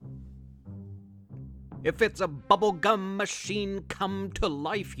If it's a bubblegum machine come to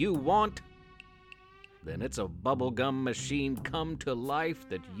life you want, then it's a bubblegum machine come to life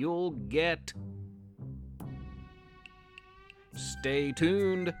that you'll get. Stay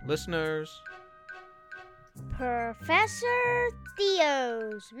tuned, listeners. Professor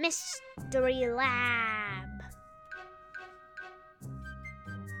Theo's Mystery Lab.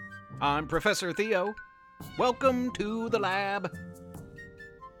 I'm Professor Theo. Welcome to the lab.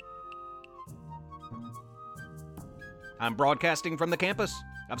 I'm broadcasting from the campus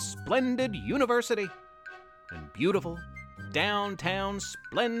of Splendid University in beautiful, downtown,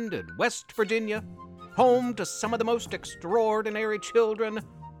 splendid West Virginia, home to some of the most extraordinary children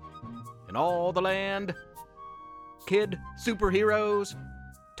in all the land. Kid superheroes,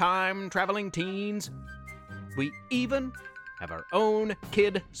 time-traveling teens. We even have our own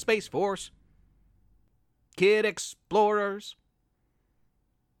Kid Space Force. Kid explorers.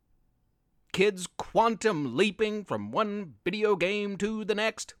 Kids quantum leaping from one video game to the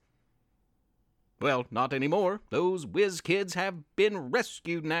next. Well, not anymore. Those whiz kids have been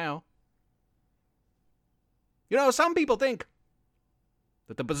rescued now. You know, some people think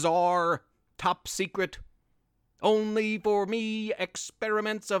that the bizarre, top secret, only for me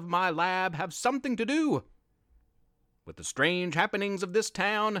experiments of my lab have something to do with the strange happenings of this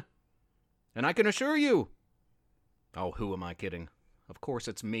town. And I can assure you, oh, who am I kidding? Of course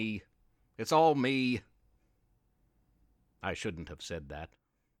it's me. It's all me. I shouldn't have said that.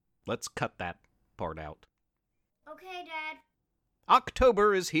 Let's cut that part out. Okay, Dad.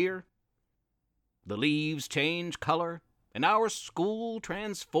 October is here. The leaves change color, and our school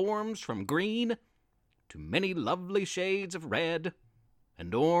transforms from green to many lovely shades of red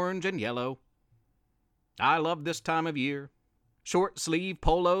and orange and yellow. I love this time of year. Short-sleeve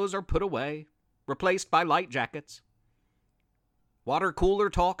polos are put away, replaced by light jackets. Water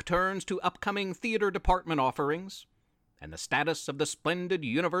cooler talk turns to upcoming theater department offerings and the status of the Splendid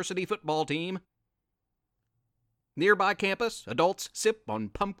University football team. Nearby campus, adults sip on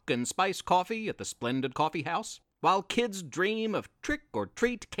pumpkin spice coffee at the Splendid Coffee House, while kids dream of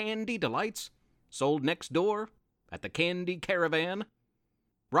trick-or-treat candy delights sold next door at the Candy Caravan,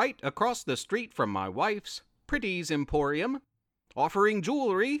 right across the street from my wife's Pretty's Emporium, offering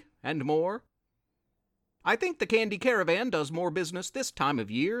jewelry and more. I think the Candy Caravan does more business this time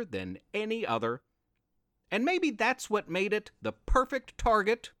of year than any other, and maybe that's what made it the perfect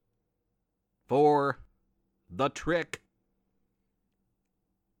target for the Trick.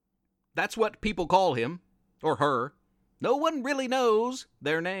 That's what people call him, or her. No one really knows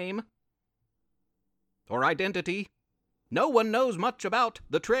their name or identity. No one knows much about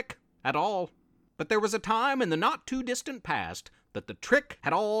the Trick at all. But there was a time in the not-too-distant past that the Trick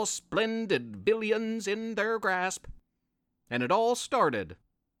had all splendid billions in their grasp. And it all started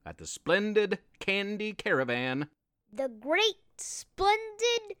at the Splendid Candy Caravan. The Great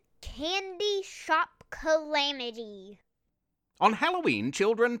Splendid Candy Shop Calamity. On Halloween,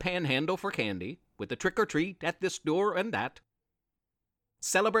 children panhandle for candy, with a trick-or-treat at this door and that,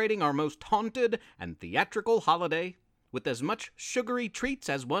 celebrating our most haunted and theatrical holiday with as much sugary treats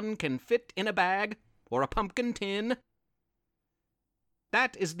as one can fit in a bag or a pumpkin tin.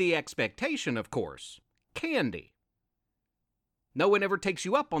 That is the expectation, of course. Candy. No one ever takes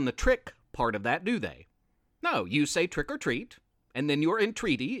you up on the trick part of that, do they? No, you say trick or treat, and then your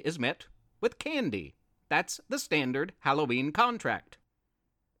entreaty is met with candy. That's the standard Halloween contract.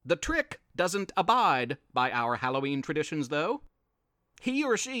 The Trick doesn't abide by our Halloween traditions, though. He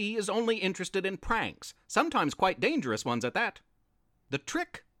or she is only interested in pranks, sometimes quite dangerous ones at that. The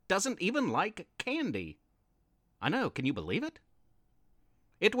Trick doesn't even like candy. I know, can you believe it?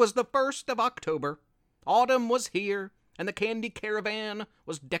 It was the 1st of October. Autumn was here, and the Candy Caravan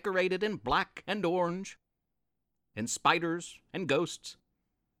was decorated in black and orange, in spiders and ghosts.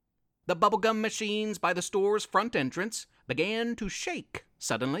 The bubblegum machines by the store's front entrance began to shake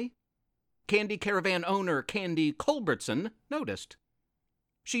suddenly. Candy Caravan owner Candy Culbertson noticed.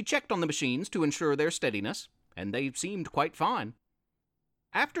 She checked on the machines to ensure their steadiness, and they seemed quite fine.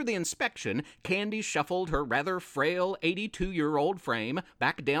 After the inspection, Candy shuffled her rather frail 82-year-old frame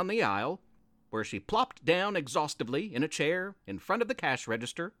back down the aisle, where she plopped down exhaustively in a chair in front of the cash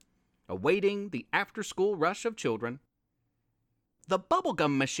register, awaiting the after-school rush of children. The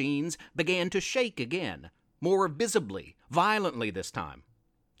bubblegum machines began to shake again, more visibly, violently this time.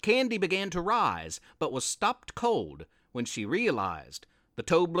 Candy began to rise, but was stopped cold when she realized the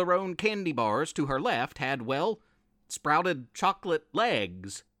Toblerone candy bars to her left had, well, sprouted chocolate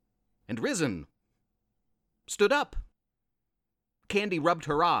legs and risen. Stood up. Candy rubbed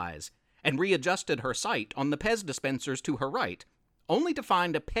her eyes and readjusted her sight on the Pez dispensers to her right, only to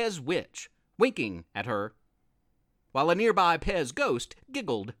find a Pez witch winking at her, while a nearby Pez ghost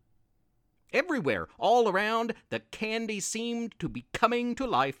giggled. Everywhere, all around, the candy seemed to be coming to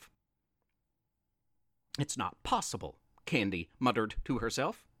life. "It's not possible," Candy muttered to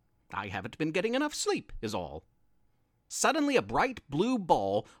herself. "I haven't been getting enough sleep, is all." Suddenly a bright blue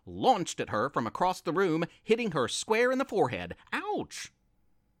ball launched at her from across the room, hitting her square in the forehead. Ouch!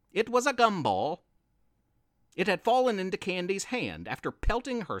 It was a gumball. It had fallen into Candy's hand after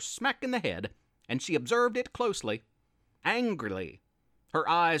pelting her smack in the head, and she observed it closely. Angrily, her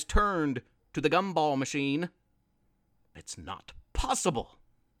eyes turned to the gumball machine. It's not possible.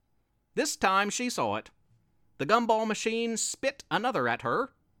 This time she saw it. The gumball machine spit another at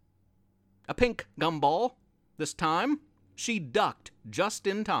her. A pink gumball. This time, she ducked just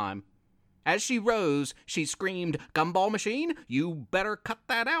in time. As she rose, she screamed, "Gumball machine, you better cut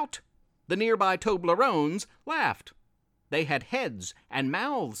that out." The nearby Toblerones laughed. They had heads and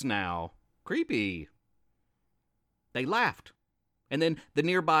mouths now. Creepy. They laughed, and then the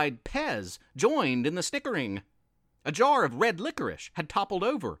nearby Pez joined in the snickering. A jar of red licorice had toppled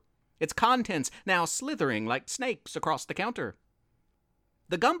over, its contents now slithering like snakes across the counter.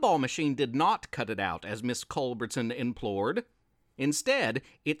 The gumball machine did not cut it out, as Miss Culbertson implored. Instead,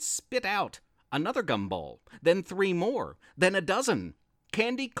 it spit out another gumball, then 3 more, then a dozen.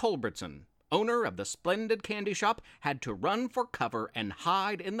 Candy Culbertson, owner of the splendid candy shop, had to run for cover and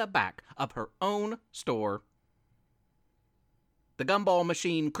hide in the back of her own store. The gumball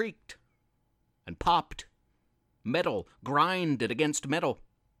machine creaked and popped. Metal grinded against metal.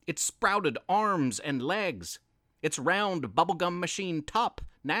 It sprouted arms and legs. Its round bubblegum machine top,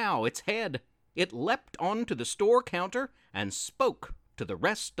 now its head. It leapt onto the store counter and spoke to the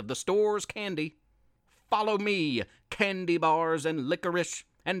rest of the store's candy. "Follow me, candy bars and licorice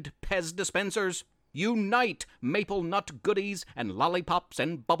and Pez dispensers. Unite, maple nut goodies and lollipops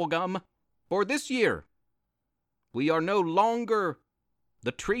and bubblegum. For this year, we are no longer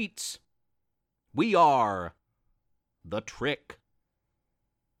the treats. We are the trick."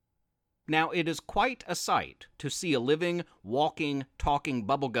 Now, it is quite a sight to see a living, walking, talking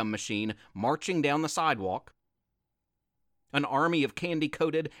bubblegum machine marching down the sidewalk. An army of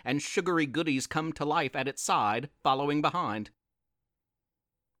candy-coated and sugary goodies come to life at its side, following behind.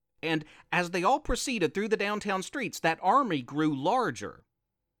 And as they all proceeded through the downtown streets, that army grew larger.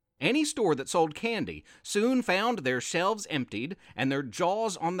 Any store that sold candy soon found their shelves emptied and their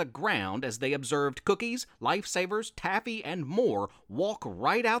jaws on the ground as they observed cookies, lifesavers, taffy, and more walk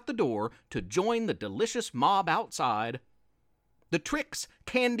right out the door to join the delicious mob outside. The Trix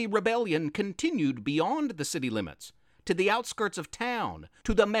Candy Rebellion continued beyond the city limits, to the outskirts of town,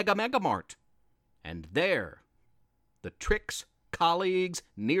 to the Mega Mart. And there, the Trix colleagues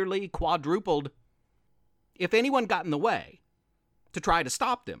nearly quadrupled. If anyone got in the way, to try to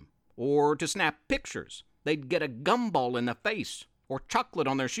stop them, or to snap pictures, they'd get a gumball in the face or chocolate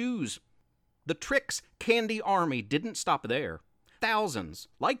on their shoes. The Trix Candy Army didn't stop there. Thousands,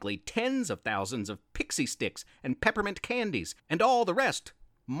 likely tens of thousands of pixie sticks and peppermint candies and all the rest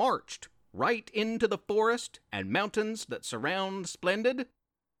marched right into the forest and mountains that surround Splendid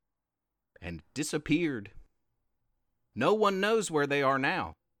and disappeared. No one knows where they are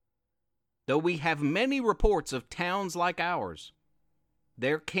now, though we have many reports of towns like ours.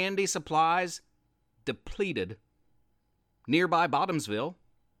 Their candy supplies depleted. Nearby Bottomsville,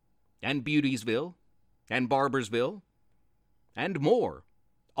 and Beautiesville, and Barbersville, and more,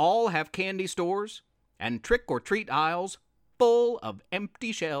 all have candy stores and trick-or-treat aisles full of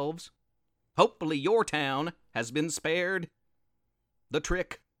empty shelves. Hopefully your town has been spared the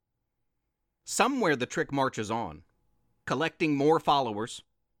trick. Somewhere the trick marches on, collecting more followers.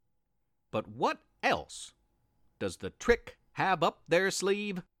 But what else does the trick have up their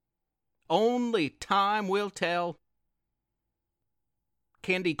sleeve? Only time will tell.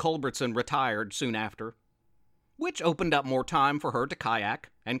 Candy Culbertson retired soon after, which opened up more time for her to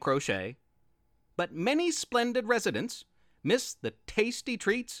kayak and crochet. But many Splendid residents missed the tasty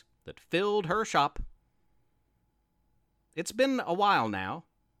treats that filled her shop. It's been a while now,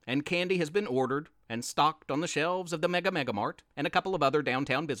 and candy has been ordered and stocked on the shelves of the Mega Mart and a couple of other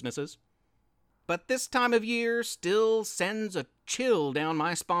downtown businesses. But this time of year still sends a chill down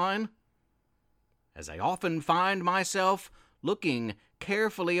my spine, as I often find myself looking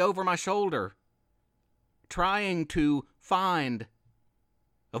carefully over my shoulder, trying to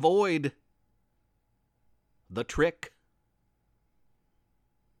avoid the trick.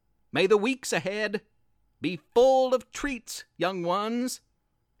 May the weeks ahead be full of treats, young ones,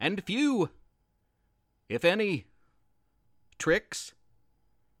 and few, if any, tricks.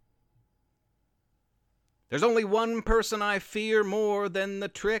 There's only one person I fear more than the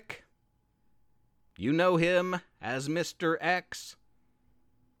trick, You know him as Mr. X,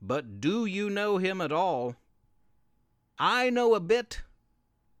 but do you know him at all? I know a bit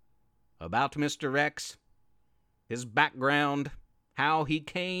about Mr. X, his background, how he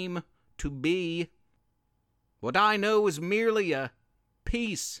came to be. What I know is merely a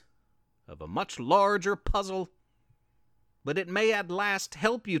piece of a much larger puzzle, but it may at last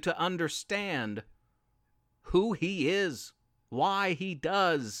help you to understand who he is, why he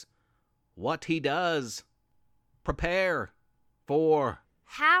does what he does. Prepare for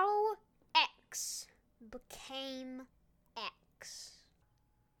How X became X.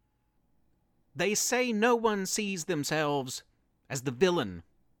 They say no one sees themselves as the villain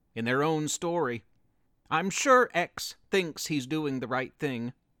in their own story. I'm sure X thinks he's doing the right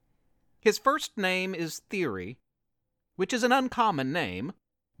thing. His first name is Theory, which is an uncommon name,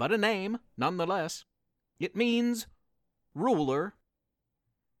 but a name nonetheless. It means ruler.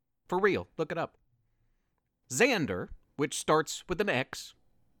 For real, look it up. Xander, which starts with an X,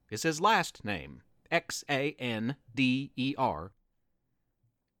 is his last name, Xander.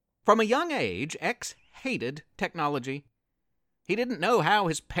 From a young age, X hated technology. He didn't know how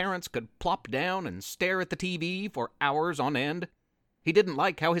his parents could plop down and stare at the TV for hours on end. He didn't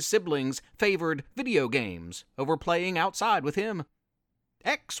like how his siblings favored video games over playing outside with him.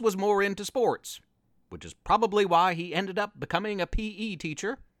 X was more into sports, which is probably why he ended up becoming a PE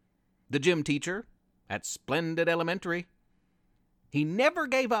teacher, the gym teacher at Splendid Elementary. He never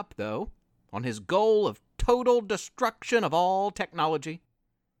gave up, though, on his goal of total destruction of all technology.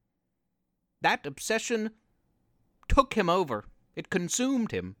 That obsession took him over. It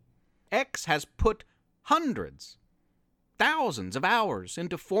consumed him. X has put hundreds, thousands of hours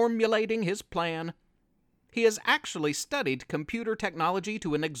into formulating his plan. He has actually studied computer technology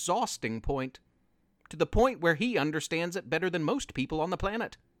to an exhausting point, to the point where he understands it better than most people on the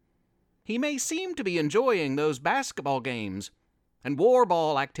planet. He may seem to be enjoying those basketball games and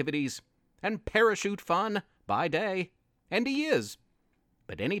warball activities and parachute fun by day, and he is.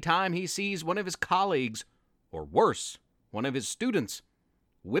 But any time he sees one of his colleagues, or worse, one of his students,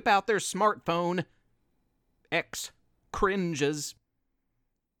 whip out their smartphone, X cringes.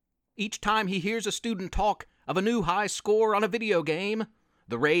 Each time he hears a student talk of a new high score on a video game,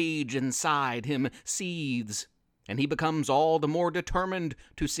 the rage inside him seethes, and he becomes all the more determined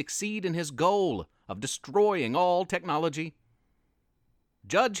to succeed in his goal of destroying all technology.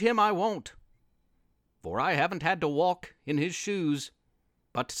 Judge him I won't, for I haven't had to walk in his shoes,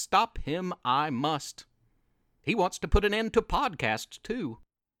 but stop him I must. He wants to put an end to podcasts, too.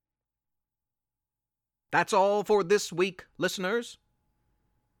 That's all for this week, listeners.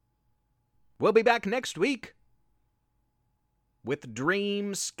 We'll be back next week with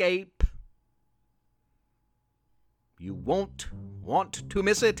Dreamscape. You won't want to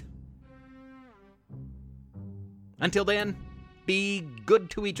miss it. Until then, be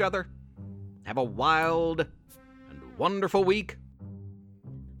good to each other. Have a wild and wonderful week.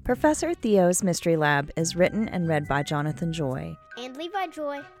 Professor Theo's Mystery Lab is written and read by Jonathan Joy. And Levi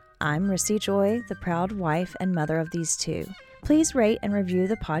Joy. I'm Rissy Joy, the proud wife and mother of these two. Please rate and review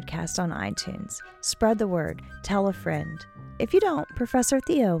the podcast on iTunes. Spread the word. Tell a friend. If you don't, Professor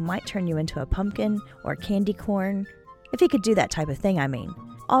Theo might turn you into a pumpkin or candy corn. If he could do that type of thing, I mean.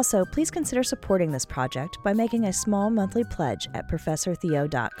 Also, please consider supporting this project by making a small monthly pledge at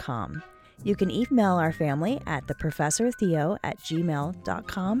ProfessorTheo.com. You can email our family at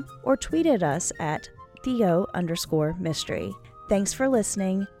theprofessortheo@gmail.com or tweet at us at Theo_mystery. Thanks for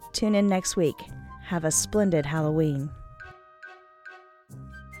listening. Tune in next week. Have a splendid Halloween.